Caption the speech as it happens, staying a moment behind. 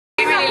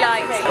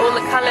all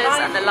the colours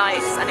and the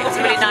lights, and it was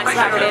a really nice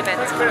family event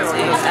to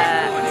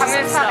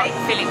start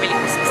feeling really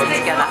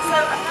Christmassy together.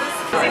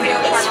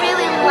 It's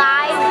really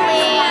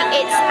lively,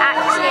 it's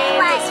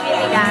active, it's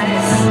really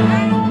nice.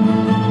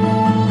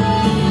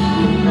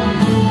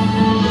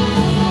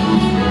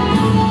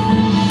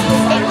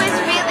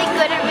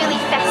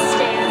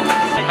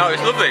 Oh, it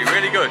was lovely,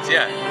 really good,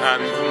 yeah.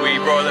 We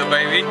brought a little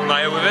baby,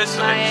 Maya, with us,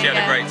 and she had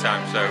a great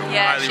time, so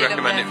highly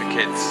recommend it for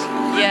kids.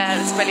 Yeah,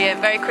 it was brilliant,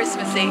 very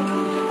Christmassy.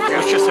 It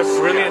was just a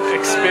brilliant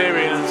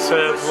experience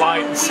of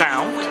light and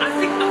sound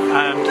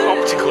and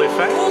optical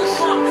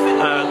effects.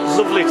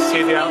 Lovely to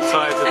see the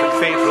outside of the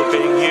cathedral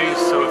being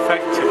used so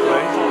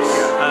effectively.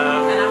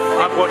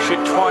 I've watched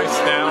it twice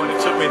now, and it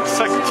took me the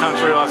second time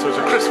to realise there was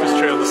a Christmas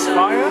tree on the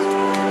spire.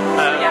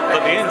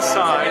 But the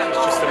inside is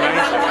just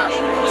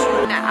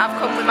amazing. I've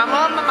come with my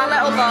mum and my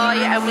little boy,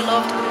 and we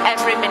loved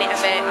every minute of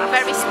it.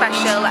 Very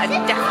special, and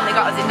definitely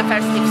got us in the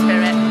festive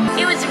spirit.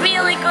 It was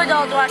really good,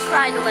 although I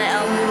cried a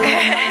little.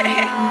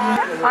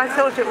 I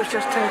thought it was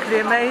just totally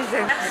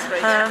amazing,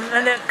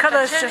 and the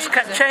colours just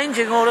kept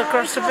changing all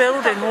across the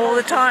building all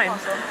the time,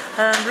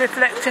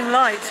 reflecting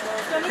light.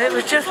 It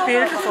was just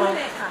beautiful.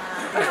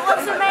 It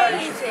was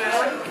amazing.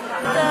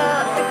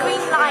 The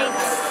green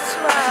lights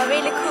were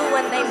really cool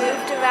when they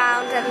moved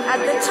around, and at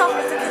the top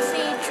of the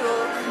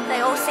cathedral they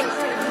all synced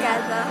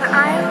together.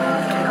 I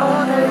loved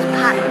all those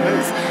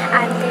patterns,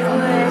 and they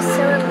were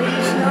so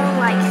illusional,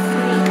 like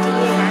 3D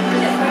and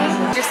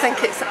everything. I just think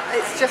it's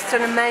just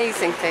an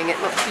amazing thing. It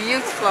looks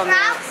beautiful on the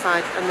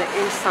outside, and the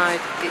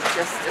inside it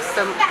just does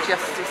so much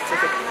justice to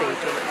the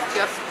cathedral. It's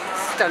just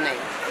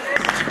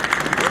stunning.